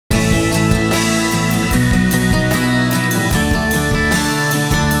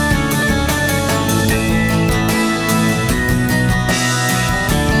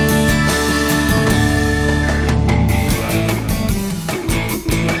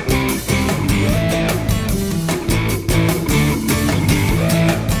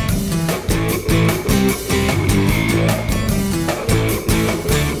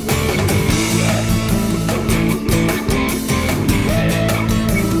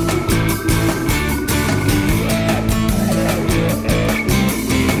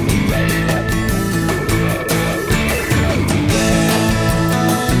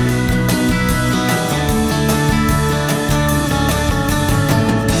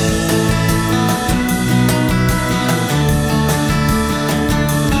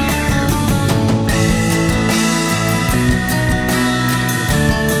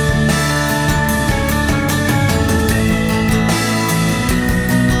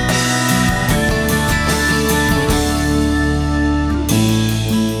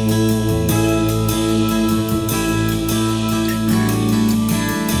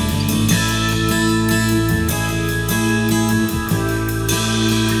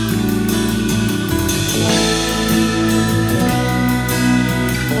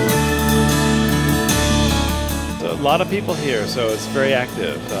lot of people here, so it's very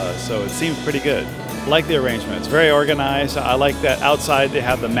active. So it seems pretty good. I like the arrangement. It's very organized. I like that outside they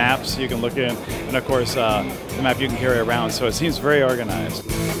have the maps you can look in, and of course the map you can carry around. So it seems very organized.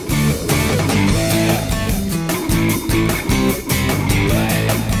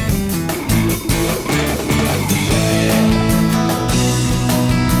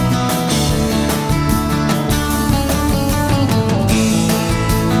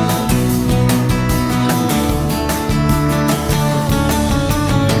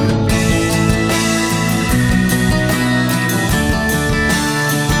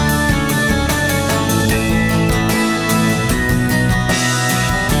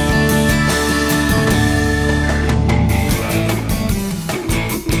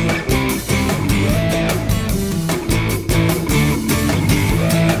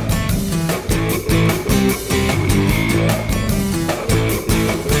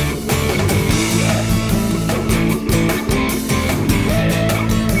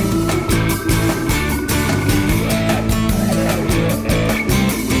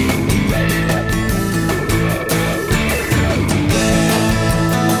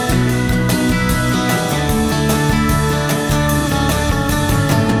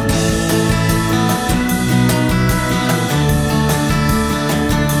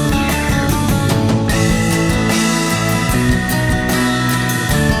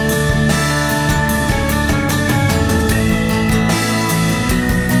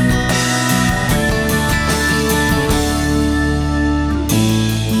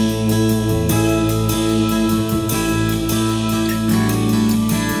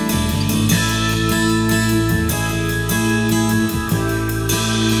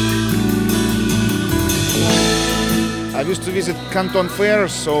 I used to visit Canton Fair,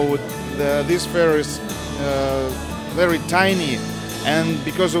 so this fair is very tiny, and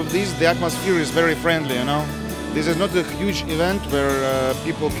because of this the atmosphere is very friendly, you know. This is not a huge event where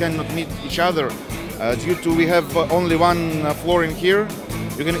people cannot meet each other. Due to we have only one floor in here,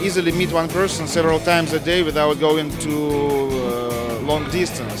 you can easily meet one person several times a day without going to long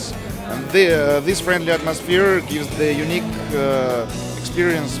distance. And this friendly atmosphere gives the unique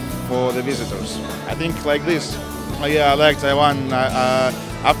experience for the visitors. I think like this. Yeah, I like Taiwan.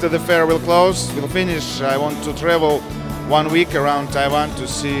 After the fair will finish, I want to travel 1 week around Taiwan to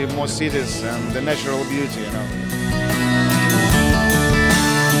see more cities and the natural beauty, you know.